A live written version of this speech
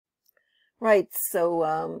Right,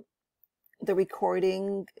 so the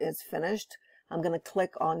recording is finished. I'm going to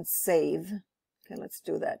click on save. Okay, let's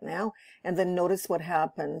do that now. And then notice what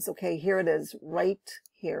happens. Okay, here it is right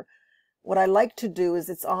here. What I like to do is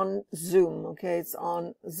it's on Zoom. Okay, it's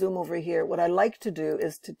on Zoom over here. What I like to do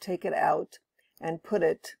is to take it out and put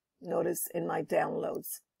it, notice, in my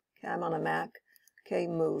downloads. Okay, I'm on a Mac. Okay,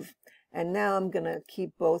 move. And now I'm going to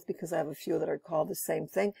keep both because I have a few that are called the same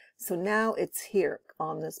thing. So now it's here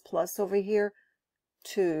on this plus over here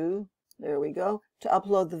to, there we go, to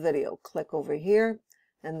upload the video. Click over here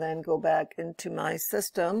and then go back into my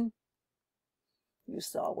system. You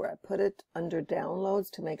saw where I put it under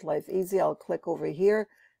downloads to make life easy. I'll click over here,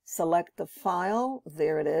 select the file.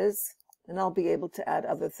 There it is. And I'll be able to add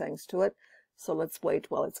other things to it. So let's wait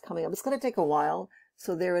while it's coming up. It's going to take a while.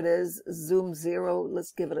 So there it is, Zoom 0.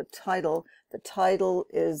 Let's give it a title. The title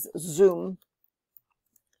is Zoom,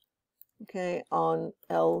 okay, on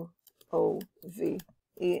l.o.v.e.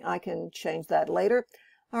 I can change that later.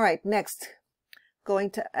 All right, next, going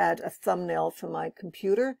to add a thumbnail for my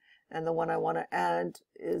computer. And the one I want to add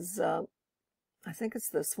is, I think it's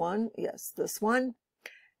this one. Yes, this one.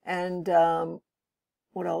 And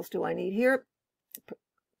what else do I need here?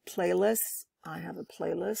 Playlists. I have a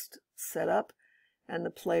playlist set up. And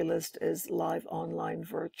the playlist is Live Online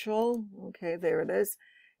Virtual. Okay, there it is.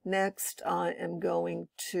 Next, I am going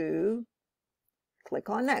to click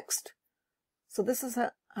on Next. So this is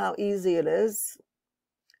how easy it is.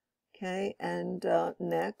 Okay, and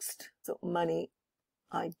next, so money,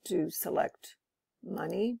 I do select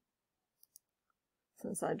money.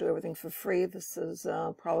 Since I do everything for free, this is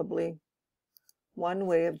probably one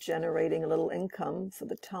way of generating a little income for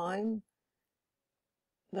the time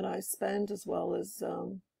that I spend, as well as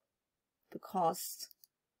the costs,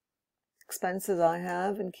 expenses I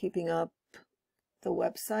have in keeping up the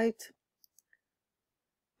website.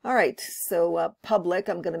 All right, so public,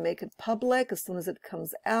 I'm going to make it public as soon as it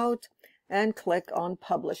comes out and click on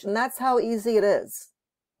publish. And that's how easy it is.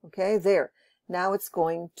 Okay, there. Now it's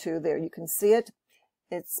going to there. You can see it.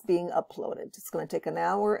 It's being uploaded. It's going to take 1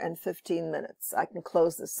 hour and 15 minutes. I can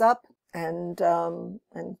close this up and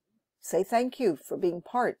say thank you for being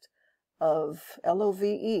part of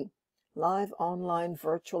l.o.v.e, Live Online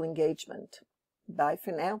Virtual Engagement. Bye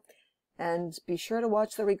for now, and be sure to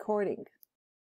watch the recording.